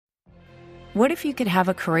What if you could have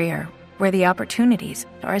a career where the opportunities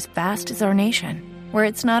are as vast as our nation, where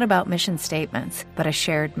it's not about mission statements, but a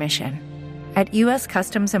shared mission? At U.S.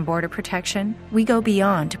 Customs and Border Protection, we go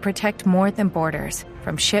beyond to protect more than borders.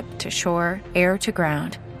 From ship to shore, air to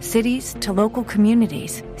ground, cities to local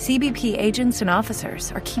communities, CBP agents and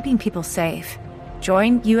officers are keeping people safe.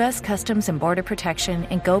 Join U.S. Customs and Border Protection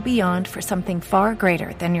and go beyond for something far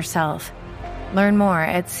greater than yourself. Learn more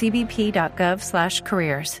at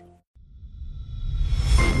cbp.gov/careers.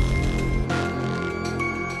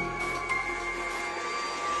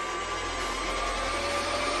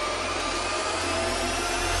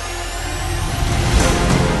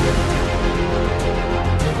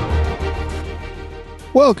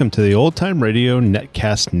 Welcome to the Old Time Radio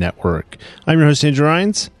Netcast Network. I'm your host, Andrew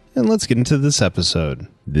Rines, and let's get into this episode.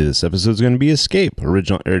 This episode is going to be Escape.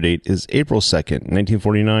 Original air date is April 2nd,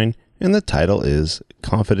 1949, and the title is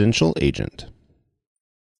Confidential Agent.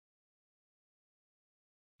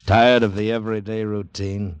 Tired of the everyday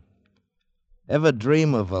routine? Ever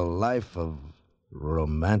dream of a life of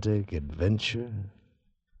romantic adventure?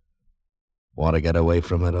 Want to get away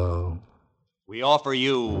from it all? We offer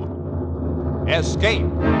you Escape.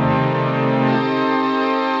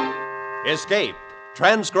 Escape,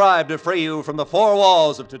 transcribed to free you from the four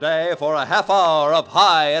walls of today for a half hour of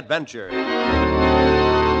high adventure.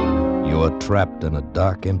 You are trapped in a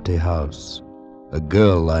dark, empty house, a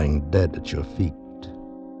girl lying dead at your feet,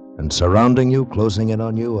 and surrounding you, closing in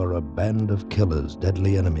on you, are a band of killers,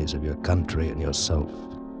 deadly enemies of your country and yourself.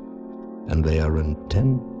 And they are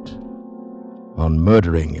intent on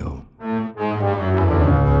murdering you.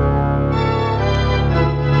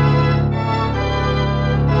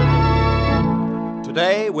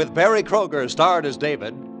 Today, with Barry Kroger starred as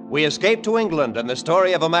David, we escape to England and the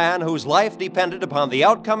story of a man whose life depended upon the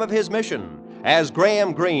outcome of his mission, as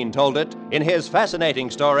Graham Greene told it in his fascinating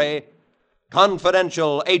story,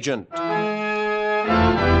 Confidential Agent.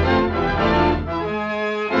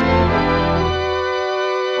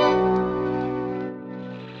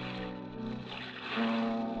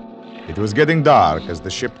 It was getting dark as the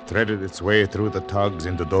ship threaded its way through the tugs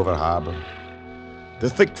into Dover Harbor. The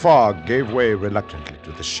thick fog gave way reluctantly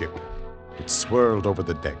to the ship. It swirled over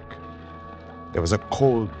the deck. There was a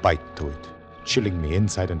cold bite to it, chilling me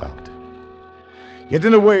inside and out. Yet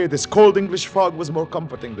in a way, this cold English fog was more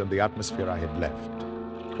comforting than the atmosphere I had left.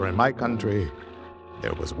 For in my country,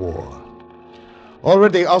 there was war.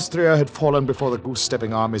 Already Austria had fallen before the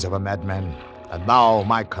goose-stepping armies of a madman, and now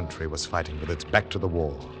my country was fighting with its back to the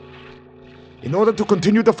wall. In order to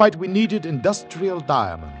continue the fight, we needed industrial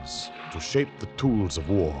diamonds to shape the tools of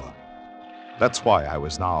war. That's why I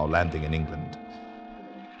was now landing in England.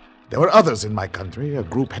 There were others in my country, a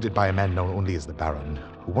group headed by a man known only as the Baron,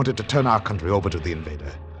 who wanted to turn our country over to the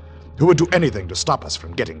invader, who would do anything to stop us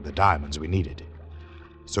from getting the diamonds we needed.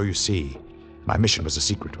 So you see, my mission was a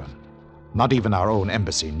secret one. Not even our own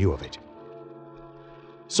embassy knew of it.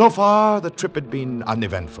 So far, the trip had been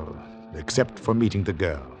uneventful, except for meeting the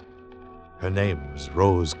girl. Her name's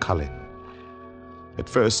Rose Cullen. At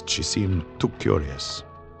first, she seemed too curious,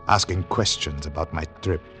 asking questions about my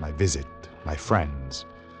trip, my visit, my friends,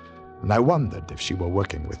 and I wondered if she were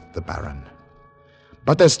working with the Baron.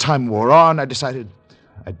 But as time wore on, I decided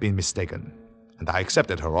I'd been mistaken, and I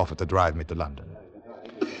accepted her offer to drive me to London.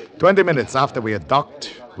 20 minutes after we had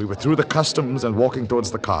docked, we were through the customs and walking towards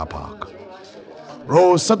the car park.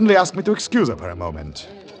 Rose suddenly asked me to excuse her for a moment.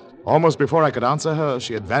 Almost before I could answer her,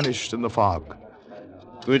 she had vanished in the fog.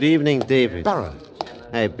 Good evening, David. Baron.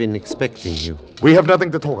 I've been expecting you. We have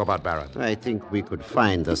nothing to talk about, Baron. I think we could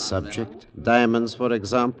find a subject. Diamonds, for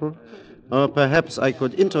example. Or perhaps I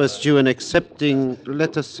could interest you in accepting,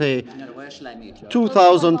 let us say,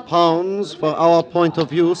 2,000 pounds for our point of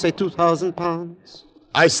view. Say 2,000 pounds.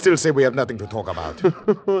 I still say we have nothing to talk about.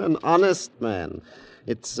 An honest man.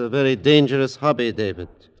 It's a very dangerous hobby, David.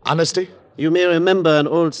 Honesty? You may remember an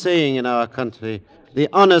old saying in our country. The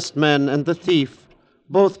honest man and the thief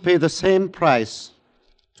both pay the same price.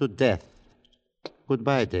 To death.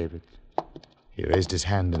 Goodbye, David. He raised his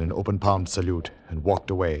hand in an open-palmed salute and walked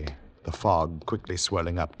away, the fog quickly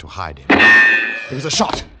swirling up to hide him. There was a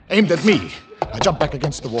shot, aimed at me. I jumped back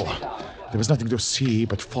against the wall. There was nothing to see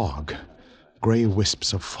but fog. Gray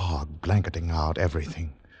wisps of fog blanketing out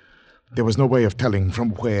everything. There was no way of telling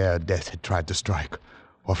from where death had tried to strike,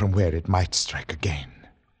 or from where it might strike again.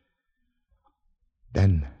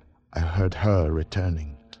 Then I heard her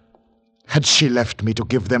returning. Had she left me to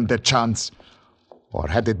give them their chance? Or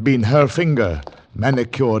had it been her finger,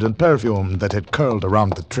 manicured and perfumed, that had curled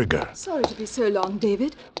around the trigger? Sorry to be so long,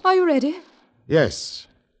 David. Are you ready? Yes.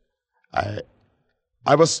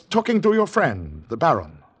 I was talking to your friend, the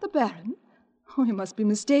Baron. The Baron? Oh, you must be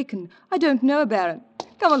mistaken. I don't know, Baron.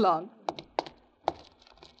 Come along.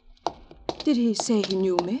 Did he say he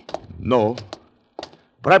knew me? No.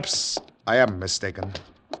 Perhaps I am mistaken.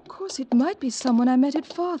 Of course, it might be someone I met at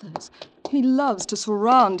Father's. He loves to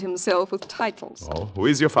surround himself with titles. Oh, who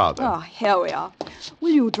is your father? Ah, here we are.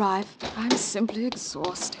 Will you drive? I'm simply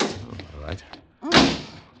exhausted. All right.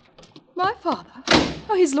 My father?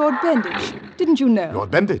 Oh, he's Lord Bendage. Didn't you know? Lord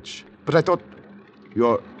Bendage? But I thought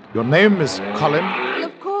your name is Cullen? Well,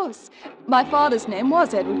 of course. My father's name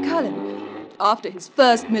was Edward Cullen. After his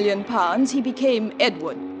first £1,000,000, he became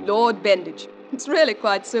Edward, Lord Bendage. It's really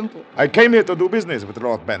quite simple. I came here to do business with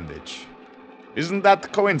Lord Bendage. Isn't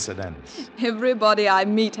that coincidence? Everybody I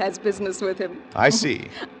meet has business with him. I see.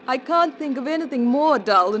 I can't think of anything more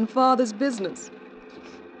dull than father's business.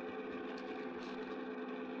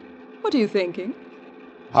 What are you thinking?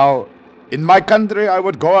 How, in my country, I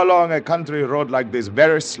would go along a country road like this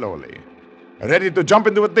very slowly, ready to jump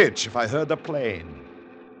into a ditch if I heard a plane.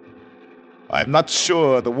 I'm not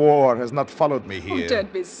sure the war has not followed me here. Oh,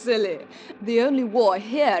 don't be silly. The only war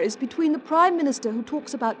here is between the Prime Minister who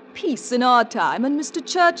talks about peace in our time and Mr.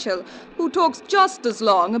 Churchill, who talks just as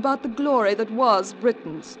long about the glory that was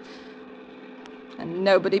Britain's. And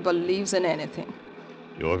nobody believes in anything.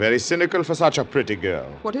 You're very cynical for such a pretty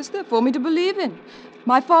girl. What is there for me to believe in?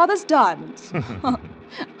 My father's diamonds.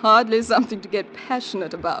 Hardly something to get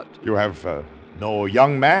passionate about. You have no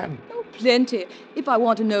young man? Oh, plenty. If I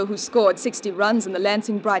want to know who scored 60 runs in the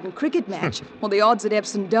Lancing-Brighton cricket match, or the odds at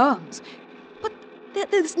Epsom Downs. But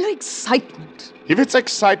there's no excitement. If it's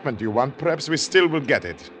excitement you want, perhaps we still will get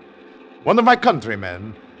it. One of my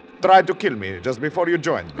countrymen tried to kill me just before you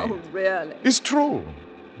joined me. Oh, really? It's true.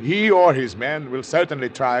 He or his men will certainly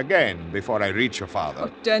try again before I reach your father.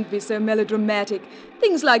 Oh, don't be so melodramatic.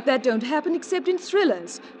 Things like that don't happen except in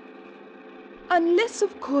thrillers. Unless,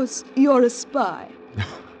 of course, you're a spy.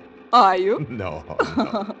 Are you? No.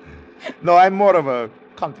 No, I'm more of a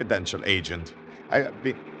confidential agent.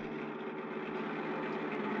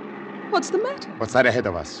 What's the matter? What's that ahead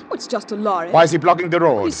of us? Oh, it's just a lorry. Why is he blocking the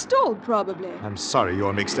road? He stalled, probably. I'm sorry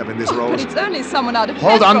you're mixed up in this But road. it's only someone out of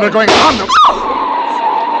Hold on, petrol. we're going on.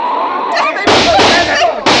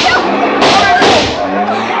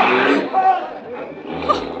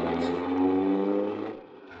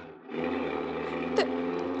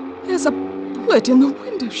 There's a bullet in the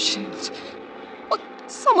window shield. Oh,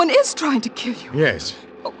 someone is trying to kill you. Yes.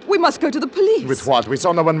 Oh, we must go to the police. With what? We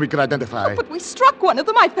saw no one we could identify. But we struck one of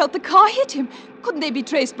them. I felt the car hit him. Couldn't they be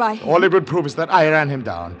traced by him? All it would prove is that I ran him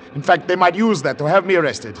down. In fact, they might use that to have me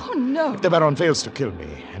arrested. Oh, no. If the Baron fails to kill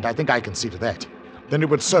me, and I think I can see to that, then it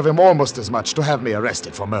would serve him almost as much to have me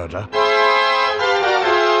arrested for murder.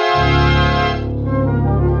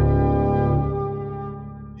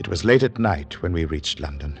 It was late at night when we reached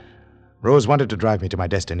London. Rose wanted to drive me to my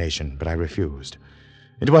destination, but I refused.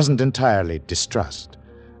 It wasn't entirely distrust,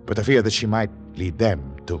 but a fear that she might lead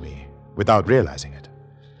them to me without realizing it.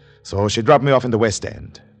 So she dropped me off in the West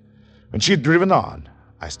End. When she'd driven on,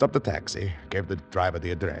 I stopped the taxi, gave the driver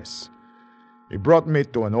the address. He brought me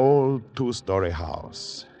to an old 2-story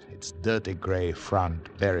house, its dirty gray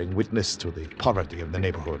front bearing witness to the poverty of the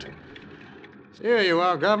neighborhood. Here you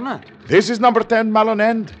are, Governor. This is number 10 Malone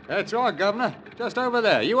End. That's right, Governor. Just over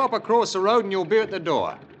there. You up across the road and you'll be at the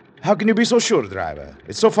door. How can you be so sure, driver?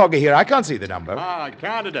 It's so foggy here, I can't see the number. Ah, I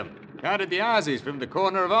counted them. Counted the houses from the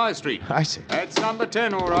corner of High Street. I see. That's number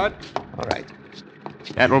 10, all right. All right.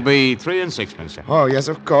 That'll be 3 and 6pence, sir. Oh, yes,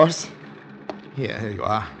 of course. Here you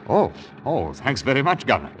are. Oh, thanks very much,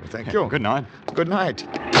 Governor. Thank you. Good night. Good night.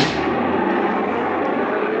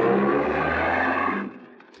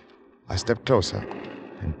 I stepped closer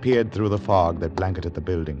and peered through the fog that blanketed the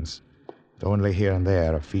buildings, with only here and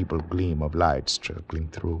there a feeble gleam of light struggling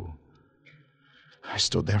through. I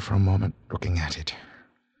stood there for a moment, looking at it.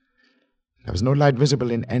 There was no light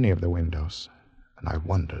visible in any of the windows, and I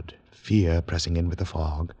wondered, fear pressing in with the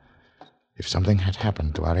fog, if something had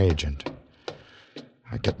happened to our agent.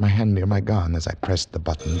 I kept my hand near my gun as I pressed the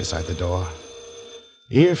button beside the door.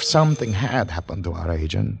 If something had happened to our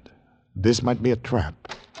agent, this might be a trap.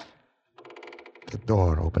 The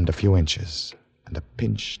door opened a few inches, and a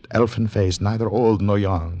pinched, elfin face, neither old nor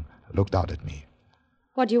young, looked out at me.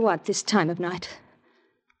 What do you want this time of night?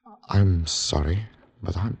 I'm sorry,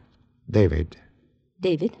 but I'm David.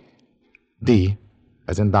 David? D,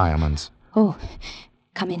 as in diamonds. Oh,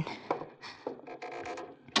 come in.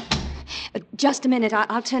 Just a minute.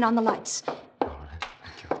 I'll turn on the lights. All right,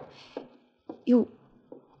 thank you.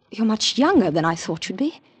 You're much younger than I thought you'd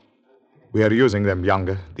be. We are using them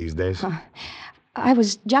younger these days. I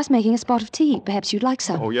was just making a spot of tea. Perhaps you'd like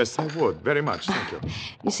some. Oh, yes, I would. Very much. Thank you.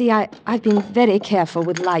 You see, I've been very careful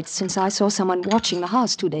with lights since I saw someone watching the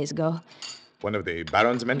house 2 days ago. One of the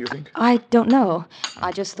Baron's men, you think? I don't know.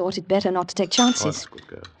 I just thought it better not to take Oh, chances. that's good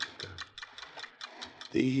girl. Good girl.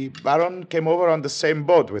 The Baron came over on the same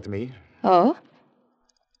boat with me. Oh?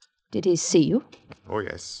 Did he see you? Oh,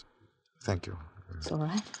 yes. Thank you. It's all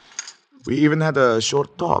right. We even had a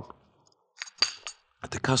short talk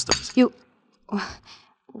at the customs. You...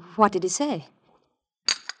 What did he say?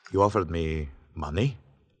 He offered me money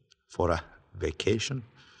for a vacation.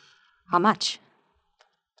 How much?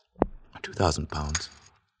 £2,000.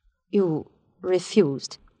 You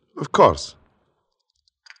refused. Of course.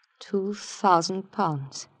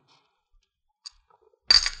 £2,000.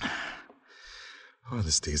 Oh,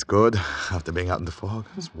 this tea is good. After being out in the fog,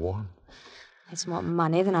 it's warm. It's more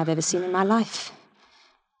money than I've ever seen in my life.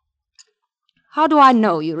 How do I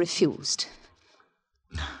know you refused?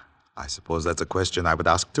 I suppose that's a question I would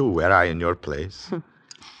ask too, were I in your place.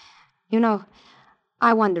 You know,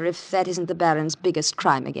 I wonder if that isn't the Baron's biggest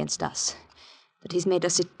crime against us. That he's made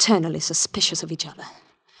us eternally suspicious of each other.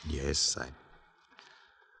 Yes,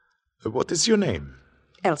 What is your name?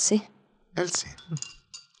 Elsie. Elsie.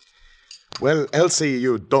 Well, Elsie,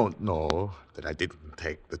 you don't know that I didn't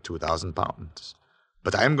take the £2,000.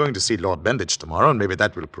 But I am going to see Lord Benditch tomorrow, and maybe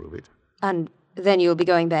that will prove it. And then you'll be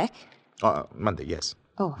going back? Monday, yes.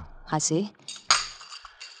 Oh, I see.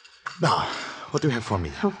 Now, what do you have for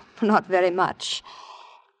me? Oh, not very much.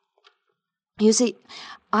 You see,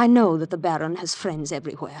 I know that the Baron has friends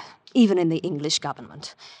everywhere, even in the English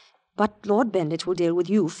government. But Lord Benditch will deal with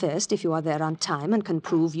you first if you are there on time and can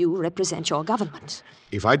prove you represent your government.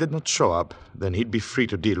 If I did not show up, then he'd be free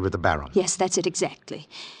to deal with the Baron. Yes, that's it exactly.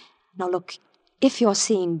 Now look, if you're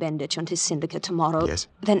seeing Benditch and his syndicate tomorrow, yes,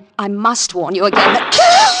 then I must warn you again that...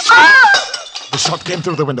 The shot came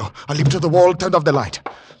through the window. I leaped to the wall, turned off the light.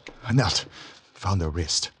 I knelt, found her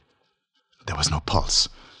wrist. There was no pulse.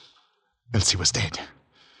 Elsie was dead.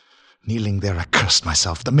 Kneeling there, I cursed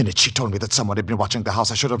myself. The minute she told me that someone had been watching the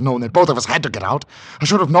house, I should have known that both of us had to get out. I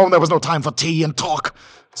should have known there was no time for tea and talk.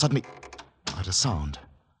 Suddenly, I heard a sound.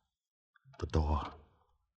 The door.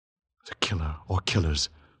 The killer or killers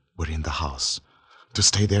were in the house. To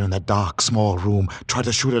stay there in that dark, small room, try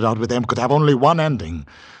to shoot it out with them, could have only one ending.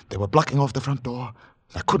 They were blocking off the front door.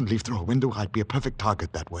 I couldn't leave through a window. I'd be a perfect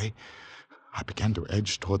target that way. I began to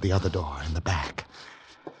edge toward the other door in the back.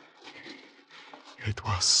 It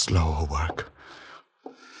was slow work.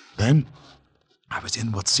 Then, I was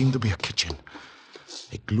in what seemed to be a kitchen.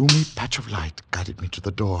 A gloomy patch of light guided me to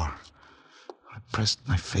the door. I pressed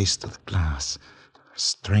my face to the glass,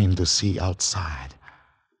 strained to see outside.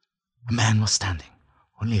 A man was standing,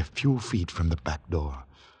 only a few feet from the back door.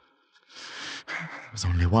 There was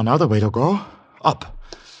only one other way to go, up.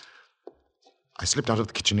 I slipped out of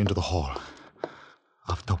the kitchen into the hall.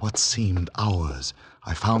 After what seemed hours,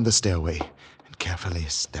 I found the stairway and carefully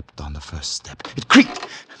stepped on the first step. It creaked,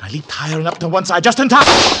 and I leaped higher and up to one side, just in time.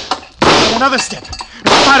 Another step, and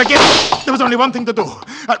I tried again. There was only one thing to do.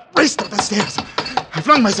 I raced up the stairs. I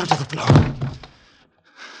flung myself to the floor.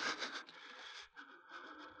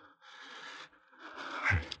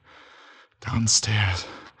 Downstairs,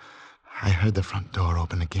 I heard the front door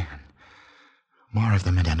open again. More of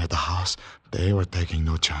them had entered the house. They were taking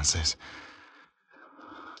no chances.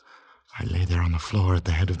 I lay there on the floor at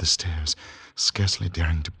the head of the stairs, scarcely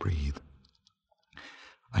daring to breathe.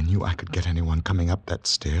 I knew I could get anyone coming up that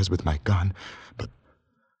stairs with my gun, but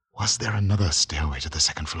was there another stairway to the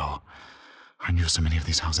second floor? I knew so many of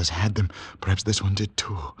these houses had them. Perhaps this one did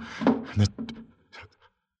too. And that...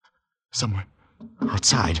 somewhere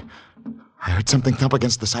outside, I heard something thump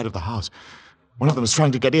against the side of the house. One of them was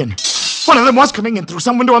trying to get in. One of them was coming in through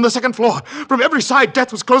some window on the second floor. From every side,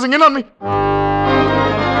 death was closing in on me.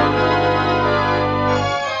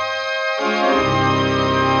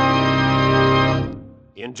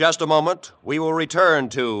 In just a moment, we will return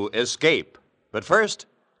to Escape. But first,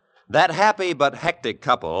 that happy but hectic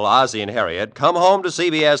couple, Ozzie and Harriet, come home to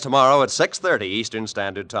CBS tomorrow at 6:30 Eastern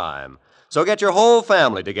Standard Time. So get your whole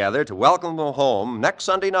family together to welcome them home next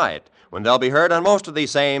Sunday night, when they'll be heard on most of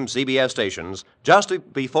these same CBS stations just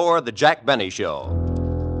before the Jack Benny Show.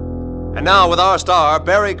 And now, with our star,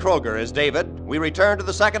 Barry Kroger as David, we return to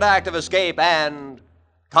the second act of Escape and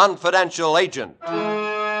Confidential Agent.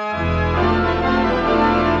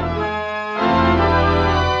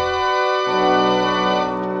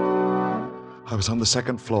 I was on the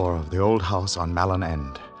second floor of the old house on Malin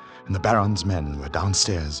End, and the Baron's men were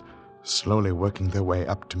downstairs, slowly working their way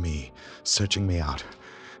up to me, searching me out.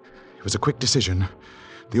 It was a quick decision.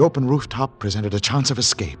 The open rooftop presented a chance of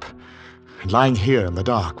escape. And lying here in the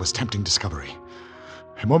dark was tempting discovery.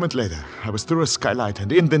 A moment later, I was through a skylight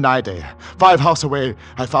and in the night air. 5 houses away,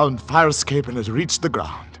 I found fire escape and had reached the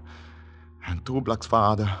ground. And 2 blocks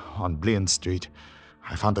farther, on Blean Street,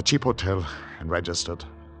 I found a cheap hotel and registered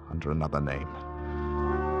under another name.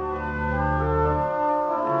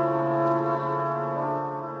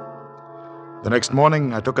 The next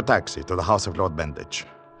morning, I took a taxi to the house of Lord Benditch.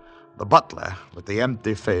 The butler, with the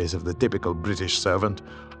empty face of the typical British servant,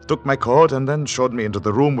 took my coat and then showed me into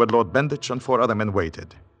the room where Lord Benditch and 4 other men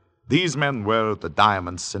waited. These men were the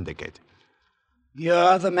Diamond Syndicate.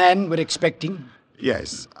 You're the man we're expecting?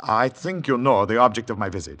 Yes, I think you know the object of my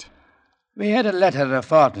visit. We had a letter a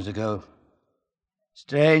fortnight ago.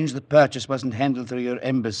 Strange the purchase wasn't handled through your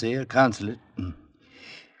embassy or consulate.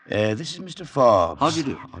 This is Mr. Forbes. How do you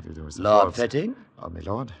do? How do you do, Mr. Lord Forbes? Fetting. Oh, my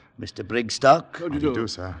lord. Mr. Brigstock. How do How do you do,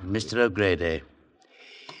 sir? Mr. O'Grady.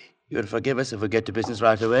 You'll forgive us if we get to business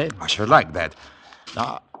right away? I should like that.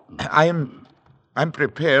 Now, I'm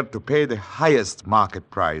prepared to pay the highest market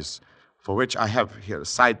price, for which I have here a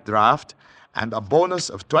side draft and a bonus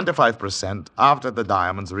of 25% after the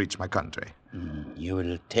diamonds reach my country. You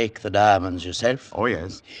will take the diamonds yourself? Oh,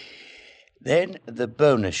 yes. Then the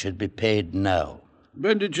bonus should be paid now.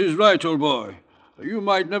 Benditch is right, old boy. You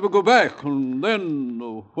might never go back, and then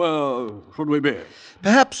where should we be?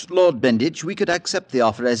 Perhaps, Lord Benditch, we could accept the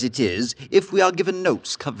offer as it is if we are given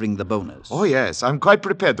notes covering the bonus. Oh, yes, I'm quite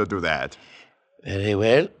prepared to do that. Very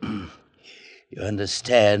well. You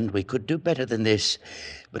understand we could do better than this,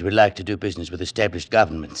 but we like to do business with established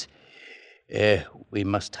governments. We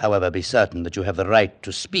must, however, be certain that you have the right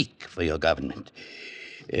to speak for your government.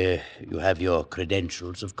 You have your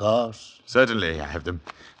credentials, of course. Certainly, I have them.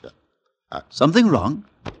 Something wrong?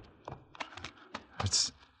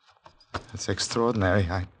 It's extraordinary.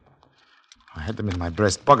 I had them in my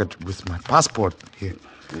breast pocket with my passport here.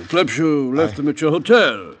 Perhaps you left them at your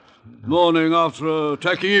hotel. Morning after a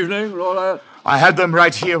tacky evening, all that. I had them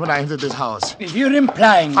right here when I entered this house. If you're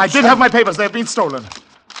implying... I did have my papers. They've been stolen.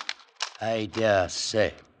 I dare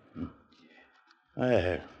say.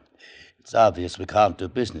 Well, it's obvious we can't do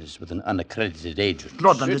business with an unaccredited agent.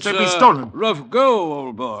 Lord Benditch, they've been It's stolen. rough go,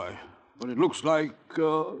 old boy. But it looks like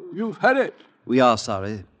you've had it. We are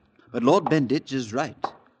sorry, but Lord Benditch is right.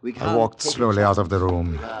 We can't... I walked slowly out of the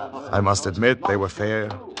room. I must admit they were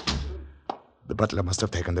fair. The butler must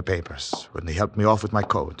have taken the papers when he helped me off with my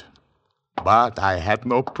coat. But I had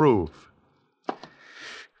no proof.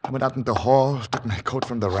 I went out into the hall, took my coat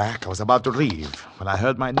from the rack. I was about to leave when I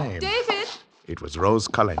heard my name. David! It was Rose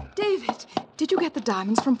Cullen. David, did you get the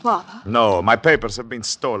diamonds from Father? No, my papers have been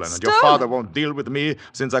stolen, and your father won't deal with me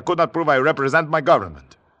since I could not prove I represent my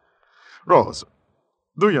government. Rose,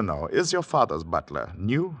 do you know, is your father's butler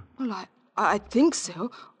new? Well, I think so,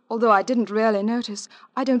 although I didn't really notice.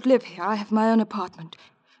 I don't live here. I have my own apartment.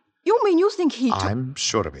 You mean you think he took... I'm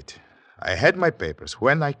sure of it. I had my papers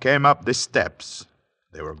when I came up the steps.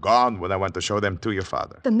 They were gone when I went to show them to your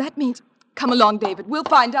father. Then that means... Come along, David. We'll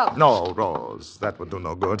find out. No, Rose, that would do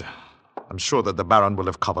no good. I'm sure that the Baron will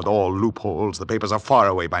have covered all loopholes. The papers are far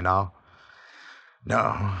away by now. No,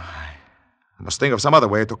 I must think of some other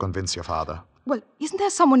way to convince your father. Well, isn't there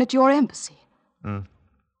someone at your embassy?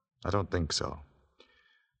 I don't think so.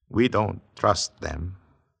 We don't trust them.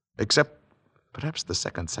 Except perhaps the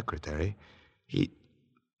second secretary.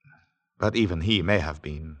 But even he may have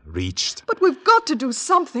been reached. But we've got to do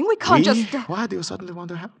something. We can't just... Why do you suddenly want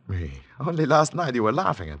to help me? Only last night you were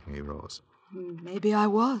laughing at me, Rose. Maybe I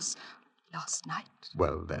was. Last night.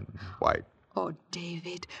 Well, then, why? Oh,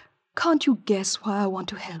 David, can't you guess why I want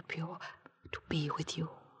to help you? To be with you.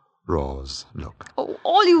 Rose, look. Oh,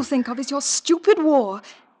 all you think of is your stupid war.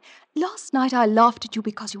 Last night I laughed at you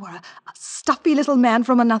because you were a stuffy little man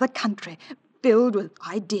from another country, filled with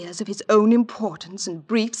ideas of his own importance and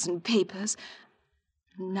briefs and papers.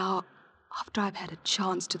 Now, after I've had a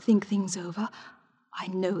chance to think things over, I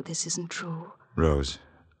know this isn't true. Rose,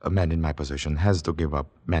 a man in my position has to give up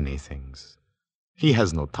many things. He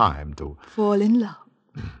has no time to... Fall in love.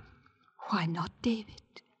 Why not, David?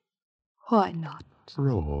 Why not?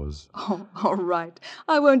 Rose. Oh, all right.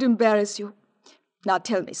 I won't embarrass you. Now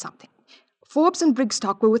tell me something. Forbes and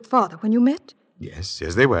Brigstock were with Father when you met? Yes,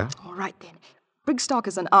 they were. All right, then. Brigstock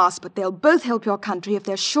is an ass, but they'll both help your country if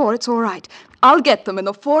they're sure it's all right. I'll get them, and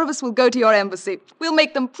the 4 of us will go to your embassy. We'll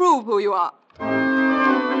make them prove who you are.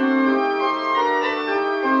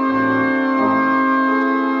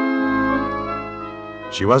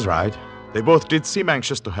 She was right. They both did seem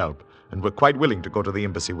anxious to help, and were quite willing to go to the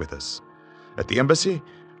embassy with us. At the embassy,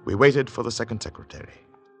 we waited for the second secretary.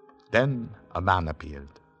 Then a man appeared,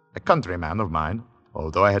 a countryman of mine,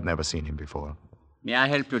 although I had never seen him before. May I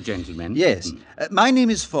help you, gentlemen? Yes. My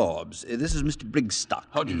name is Forbes. This is Mr. Brigstock.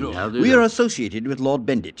 How do you do? We are associated with Lord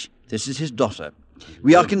Benditch. This is his daughter.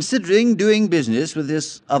 We are considering doing business with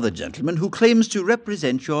this other gentleman who claims to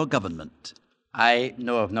represent your government. I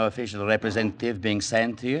know of no official representative being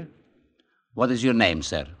sent here. What is your name,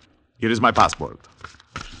 sir? Here is my passport.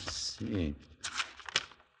 Let's see.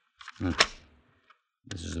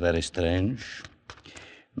 This is very strange.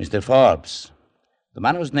 Mr. Forbes, the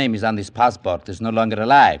man whose name is on this passport is no longer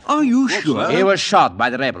alive. Are you sure? He was shot by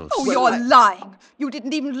the rebels. Oh, you're lying. You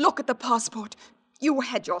didn't even look at the passport. You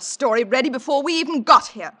had your story ready before we even got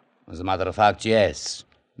here. As a matter of fact, yes.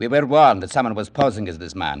 We were warned that someone was posing as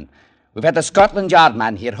this man. We've had the Scotland Yard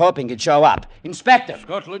man here hoping he'd show up. Inspector!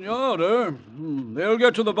 Scotland Yard, eh? They'll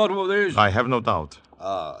get to the bottom of this. I have no doubt.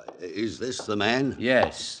 Is this the man?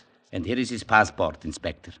 Yes. And here is his passport,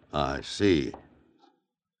 Inspector. I see.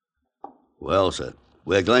 Well, sir,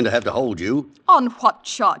 we're going to have to hold you. On what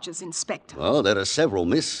charges, Inspector? Well, there are several,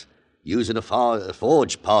 miss. Using a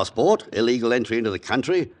forged passport, illegal entry into the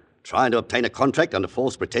country, trying to obtain a contract under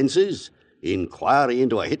false pretenses, inquiry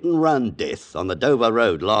into a hit-and-run death on the Dover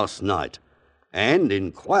Road last night, and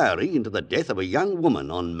inquiry into the death of a young woman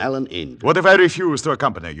on Malin End. What if I refuse to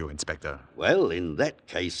accompany you, Inspector? Well, in that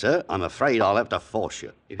case, sir, I'm afraid I'll have to force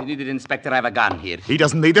you. If you need it, Inspector, I have a gun here. He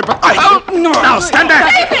doesn't need it, but I... Oh, no! Now, stand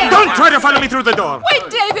back! David! Don't try to follow me through the door! Wait,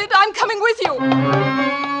 David, I'm coming with you.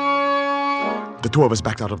 The two of us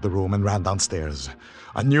backed out of the room and ran downstairs.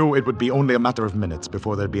 I knew it would be only a matter of minutes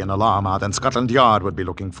before there'd be an alarm out and Scotland Yard would be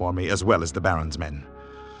looking for me, as well as the Baron's men.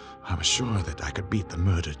 I was sure that I could beat the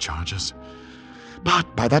murder charges.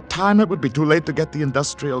 But by that time, it would be too late to get the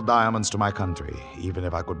industrial diamonds to my country, even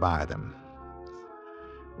if I could buy them.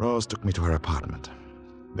 Rose took me to her apartment.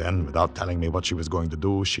 Then, without telling me what she was going to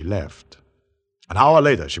do, she left. An hour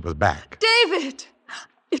later, she was back. David!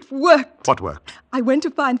 It worked. What worked? I went to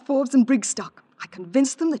find Forbes and Brigstock. I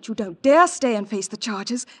convinced them that you don't dare stay and face the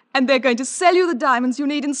charges, and they're going to sell you the diamonds you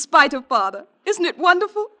need in spite of Father. Isn't it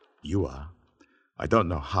wonderful? You are. I don't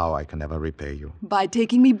know how I can ever repay you. By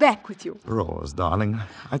taking me back with you. Rose, darling,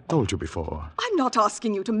 I told you before. I'm not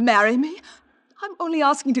asking you to marry me. I'm only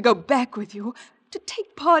asking to go back with you, to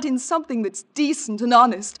take part in something that's decent and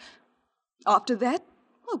honest. After that,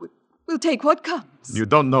 well, we'll take what comes. You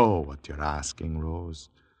don't know what you're asking, Rose.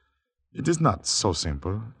 It is not so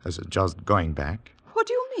simple as just going back. What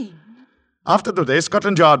do you mean? After today,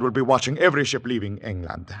 Scotland Yard will be watching every ship leaving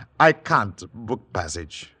England. I can't book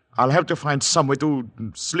passage. I'll have to find some way to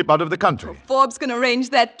slip out of the country. Well, Forbes can arrange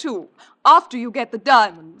that too, after you get the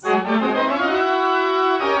diamonds.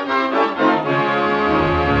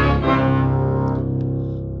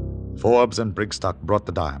 Forbes and Brigstock brought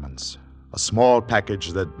the diamonds, a small package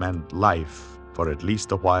that meant life for at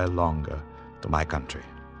least a while longer to my country.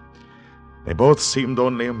 They both seemed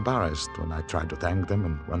only embarrassed when I tried to thank them,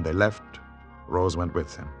 and when they left, Rose went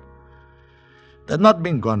with them. They had not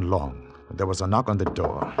been gone long. There was a knock on the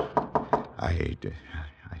door. I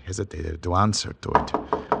hesitated to answer to it.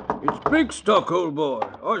 It's Brigstock, old boy.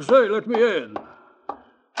 I say, let me in.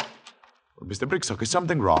 Mr. Brigstock, is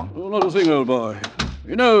something wrong? Oh, not a thing, old boy.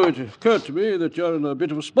 You know, it occurred to me that you're in a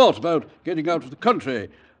bit of a spot about getting out of the country.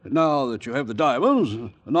 And now that you have the diamonds,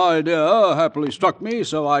 an idea happily struck me,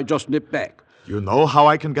 so I just nipped back. You know how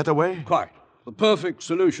I can get away? Quite. The perfect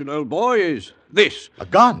solution, old boy, is this. A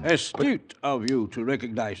gun? Astute of you to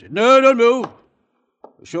recognize it. No, don't move. I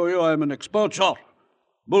assure you I'm an expert shot.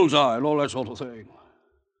 Bullseye and all that sort of thing.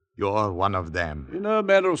 You're one of them. In a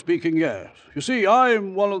manner of speaking, yes. You see,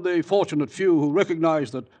 I'm one of the fortunate few who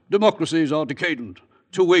recognize that democracies are decadent,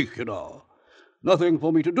 too weak, you know. Nothing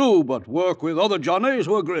for me to do but work with other Johnnies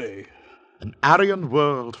who agree. An Aryan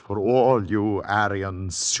world for all you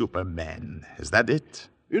Aryan supermen. Is that it?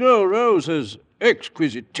 You know, Rose has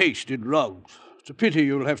exquisite taste in rugs. It's a pity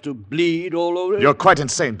you'll have to bleed all over it. You're quite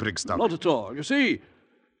insane, Brigstock. Not at all. You see,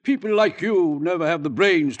 people like you never have the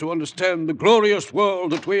brains to understand the glorious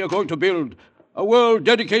world that we are going to build. A world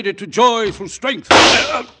dedicated to joy through strength.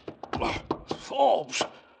 Forbes.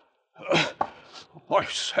 I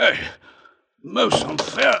say, most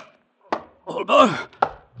unfair. Hold on.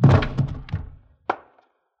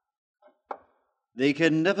 They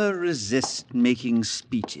can never resist making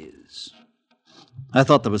speeches. I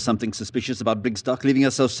thought there was something suspicious about Brigstock leaving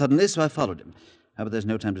us so suddenly, so I followed him. But there's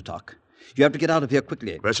no time to talk. You have to get out of here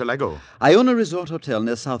quickly. Where shall I go? I own a resort hotel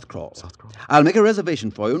near South Crawl. I'll make a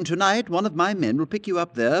reservation for you, and tonight one of my men will pick you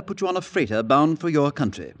up there, put you on a freighter bound for your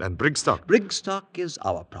country. And Brigstock? Brigstock is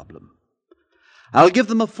our problem. I'll give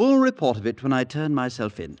them a full report of it when I turn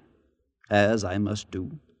myself in, as I must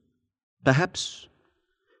do. Perhaps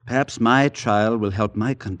my trial will help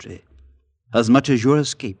my country as much as your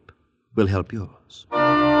escape will help yours.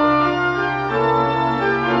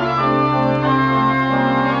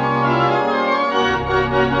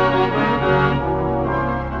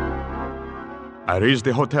 I reached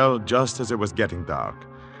the hotel just as it was getting dark.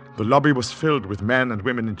 The lobby was filled with men and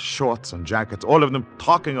women in shorts and jackets, all of them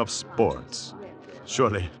talking of sports.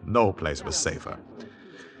 Surely no place was safer.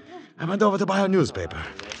 I went over to buy a newspaper.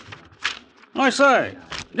 I say,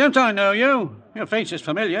 don't I know you? Your face is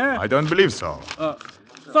familiar. I don't believe so.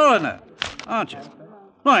 Foreigner, aren't you?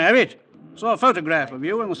 I have it. Saw a photograph of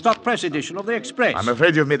you in the stock press edition of the Express. I'm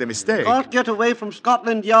afraid you've made a mistake. Can't get away from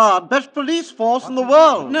Scotland Yard. Best police force in the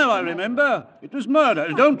world. No, I remember. It was murder.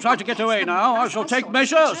 Don't try to get away now. I shall take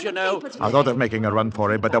measures, you know. I thought of making a run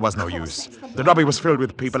for it, but there was no use. The lobby was filled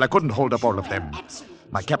with people. I couldn't hold up all of them.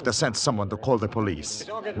 My captor sent someone to call the police.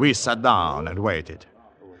 We sat down and waited.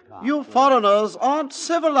 You foreigners aren't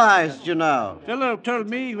civilized, you know. Fellow told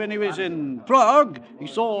me when he was in Prague, he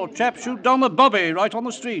saw a chap shoot down the bobby right on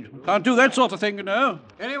the street. Can't do that sort of thing, you know.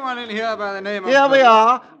 Anyone in here by the name of... Here we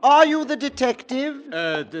are. Are you the detective?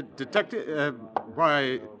 Detective?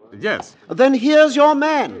 Why, yes. Then here's your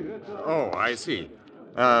man. Oh, I see.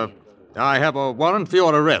 I have a warrant for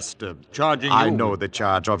your arrest, charging you... I know the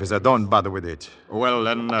charge, officer. Don't bother with it. Well,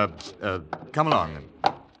 then, come along.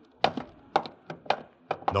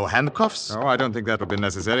 No handcuffs? Oh, I don't think that'll be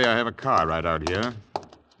necessary. I have a car right out here.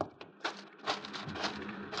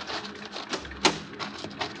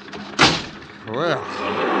 Well,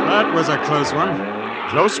 that was a close one.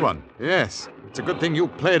 Close one? Yes. It's a good thing you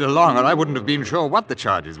played along, or I wouldn't have been sure what the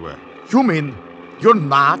charges were. You mean you're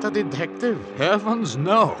not a detective? Heavens,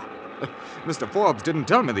 no. Mr. Forbes didn't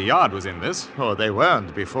tell me the Yard was in this. Oh, they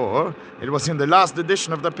weren't before. It was in the last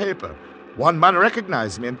edition of the paper. One man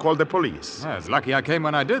recognized me and called the police. Yeah, it's lucky I came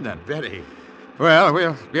when I did, then. Very. Well,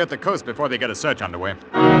 we'll be at the coast before they get a search underway.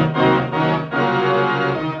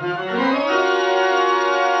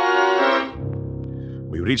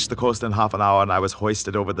 We reached the coast in half an hour, and I was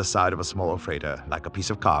hoisted over the side of a small freighter, like a piece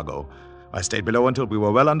of cargo. I stayed below until we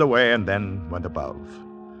were well underway and then went above.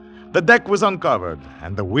 The deck was uncovered,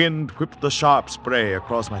 and the wind whipped the sharp spray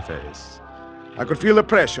across my face. I could feel the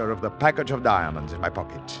pressure of the package of diamonds in my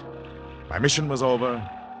pocket. My mission was over,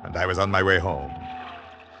 and I was on my way home.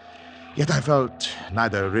 Yet I felt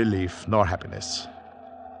neither relief nor happiness.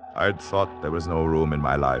 I'd thought there was no room in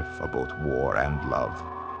my life for both war and love.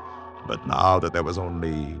 But now that there was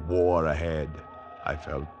only war ahead, I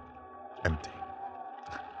felt empty.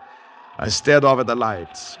 I stared off at the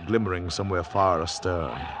lights, glimmering somewhere far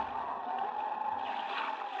astern.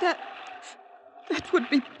 That would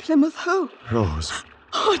be Plymouth Hope. Rose.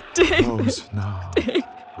 Oh, David. Rose, no. David.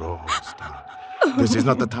 Rose, darling. This is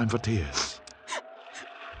not the time for tears.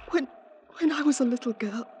 When I was a little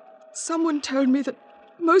girl, someone told me that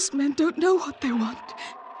most men don't know what they want,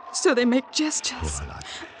 so they make gestures.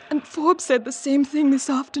 And Forbes said the same thing this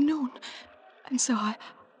afternoon. And so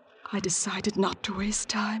I decided not to waste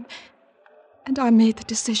time. And I made the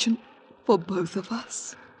decision for both of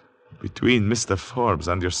us. Between Mr. Forbes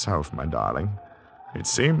and yourself, my darling, it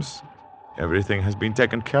seems everything has been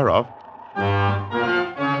taken care of.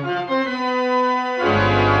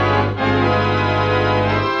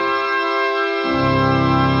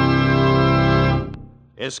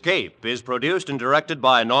 Escape is produced and directed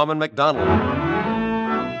by Norman MacDonald.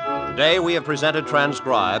 Today we have presented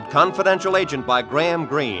transcribed Confidential Agent by Graham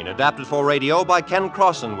Greene, adapted for radio by Ken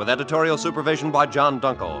Crossan with editorial supervision by John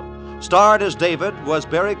Dunkel. Starred as David was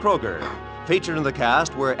Barry Kroger. Featured in the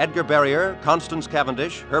cast were Edgar Barrier, Constance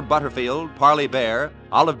Cavendish, Herb Butterfield, Parley Bear,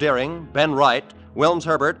 Olive Deering, Ben Wright, Wilms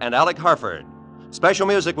Herbert, and Alec Harford. Special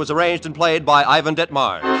music was arranged and played by Ivan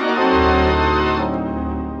Ditmars.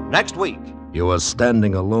 Next week. You are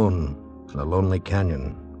standing alone in a lonely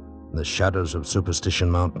canyon in the shadows of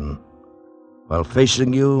Superstition Mountain. While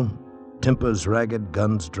facing you, tempers ragged,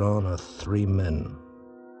 guns drawn, are 3 men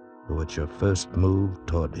who at your first move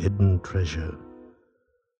toward hidden treasure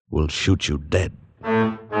will shoot you dead.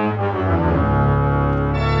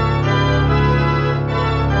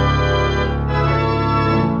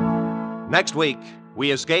 Next week,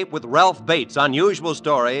 we escape with Ralph Bates' unusual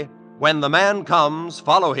story, When the Man Comes,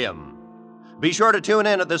 Follow Him. Be sure to tune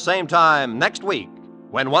in at the same time next week,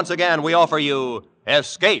 when once again we offer you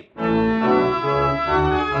Escape.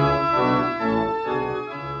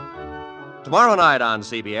 Tomorrow night on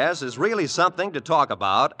CBS is really something to talk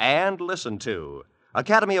about and listen to.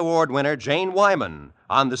 Academy Award winner Jane Wyman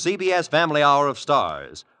on the CBS Family Hour of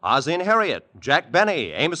Stars. Ozzie and Harriet, Jack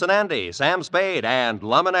Benny, Amos and Andy, Sam Spade, and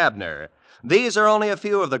Lum and Abner. These are only a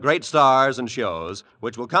few of the great stars and shows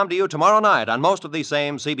which will come to you tomorrow night on most of these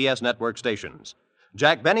same CBS network stations.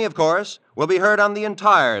 Jack Benny, of course, will be heard on the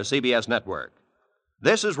entire CBS network.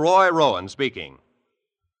 This is Roy Rowan speaking.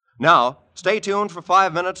 Now, stay tuned for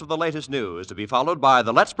 5 minutes of the latest news, to be followed by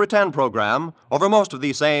the Let's Pretend program over most of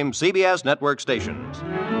these same CBS network stations.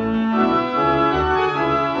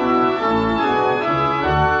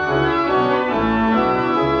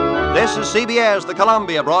 This is CBS, the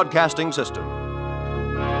Columbia Broadcasting System.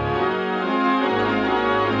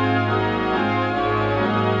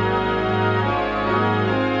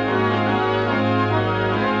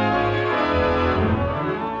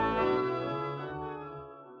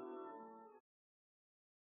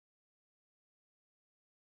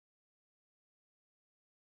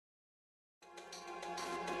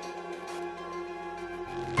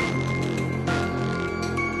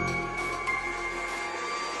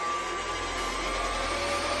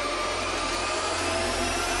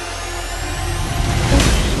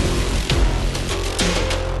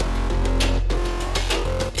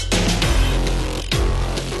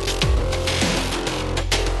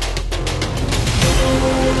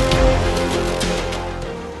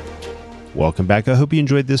 Welcome back. I hope you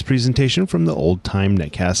enjoyed this presentation from the Old Time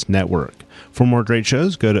Netcast Network. For more great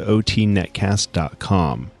shows, go to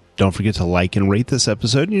otnetcast.com. Don't forget to like and rate this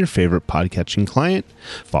episode in your favorite podcatching client.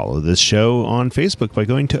 Follow this show on Facebook by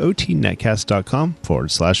going to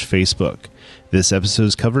otnetcast.com/Facebook. This episode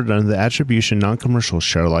is covered under the Attribution Non-Commercial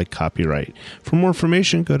Share Alike copyright. For more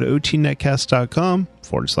information, go to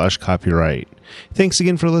otnetcast.com/copyright. Thanks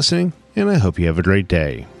again for listening, and I hope you have a great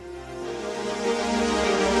day.